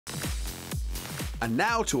And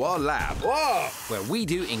now to our lab. Whoa! Where we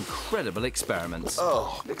do incredible experiments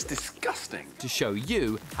Oh, it's disgusting. to show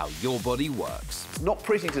you how your body works. It's not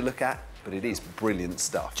pretty to look at, but it is brilliant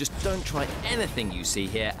stuff. Just don't try anything you see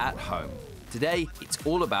here at home. Today, it's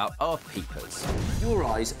all about our peepers. Your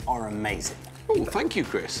eyes are amazing. Oh, thank you,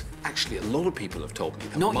 Chris. Actually, a lot of people have told me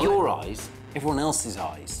that. Not your eyes, everyone else's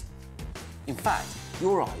eyes. In fact,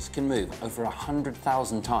 your eyes can move over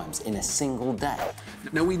 100,000 times in a single day.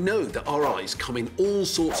 Now, we know that our eyes come in all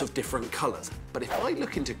sorts of different colours, but if I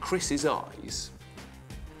look into Chris's eyes...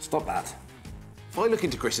 Stop that. If I look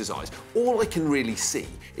into Chris's eyes, all I can really see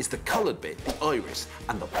is the coloured bit, the iris,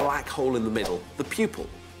 and the black hole in the middle, the pupil.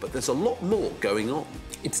 But there's a lot more going on.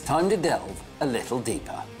 It's time to delve a little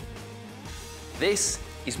deeper. This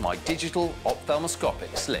is my digital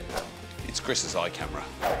ophthalmoscopic slip. It's Chris's eye camera.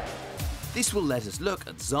 This will let us look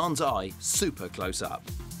at Xand's eye super close up.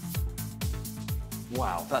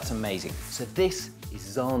 Wow, that's amazing. So this is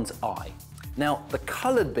Xand's eye. Now, the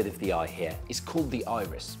coloured bit of the eye here is called the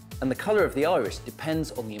iris. And the colour of the iris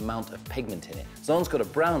depends on the amount of pigment in it. Xand's got a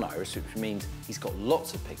brown iris, which means he's got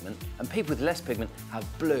lots of pigment, and people with less pigment have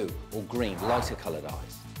blue or green, lighter coloured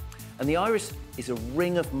eyes. And the iris is a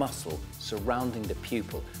ring of muscle surrounding the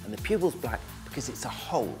pupil, and the pupil's black because it's a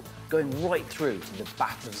hole going right through to the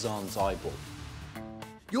back of Xand's eyeball.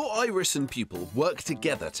 Your iris and pupil work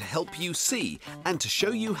together to help you see and to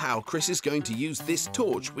show you how Chris is going to use this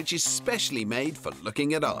torch, which is specially made for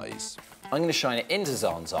looking at eyes. I'm going to shine it into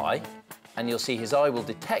Xand's eye, and you'll see his eye will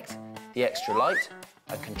detect the extra light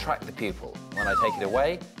and contract the pupil. When I take it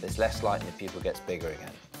away, there's less light and the pupil gets bigger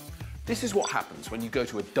again. This is what happens when you go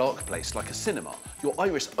to a dark place like a cinema. Your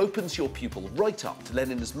iris opens your pupil right up to let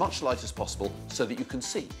in as much light as possible so that you can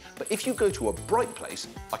see. But if you go to a bright place,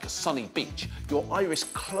 like a sunny beach, your iris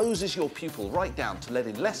closes your pupil right down to let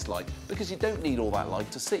in less light because you don't need all that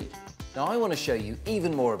light to see. Now, I want to show you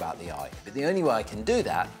even more about the eye, but the only way I can do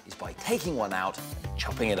that is by taking one out and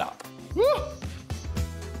chopping it up.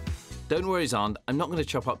 Don't worry, Xand, I'm not going to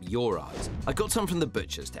chop up your eyes. I got some from the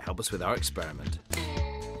butcher's to help us with our experiment.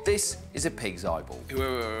 This is a pig's eyeball.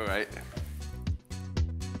 Wait.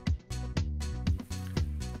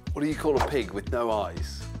 What do you call a pig with no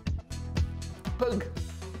eyes? Pug.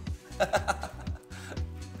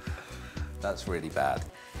 That's really bad.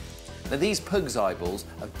 Now, these pug's eyeballs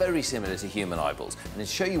are very similar to human eyeballs, and to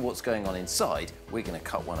show you what's going on inside, we're going to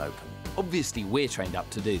cut one open. Obviously, we're trained up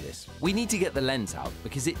to do this. We need to get the lens out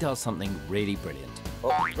because it does something really brilliant.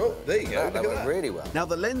 Oh, there you go. That went really well. Now,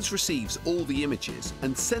 the lens receives all the images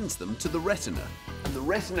and sends them to the retina. And the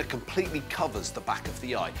retina completely covers the back of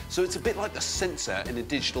the eye. So it's a bit like the sensor in a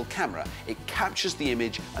digital camera. It captures the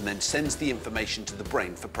image and then sends the information to the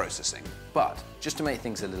brain for processing. But, just to make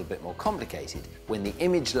things a little bit more complicated, when the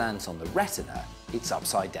image lands on the retina, it's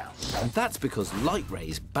upside down. And that's because light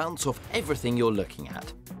rays bounce off everything you're looking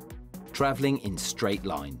at, travelling in straight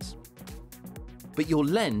lines. But your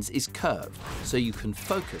lens is curved, so you can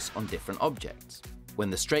focus on different objects. When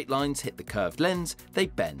the straight lines hit the curved lens, they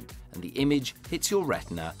bend, and the image hits your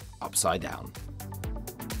retina upside down.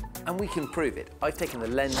 And we can prove it. I've taken the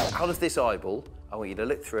lens out of this eyeball. I want you to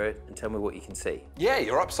look through it and tell me what you can see. Yeah,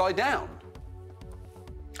 you're upside down.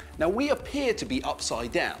 Now, we appear to be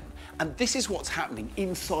upside down, and this is what's happening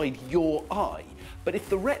inside your eye. But if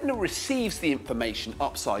the retina receives the information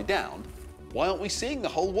upside down, why aren't we seeing the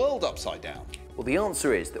whole world upside down? Well, the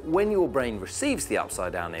answer is that when your brain receives the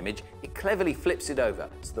upside-down image, it cleverly flips it over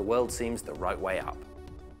so the world seems the right way up.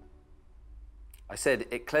 I said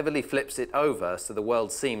it cleverly flips it over so the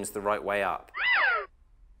world seems the right way up.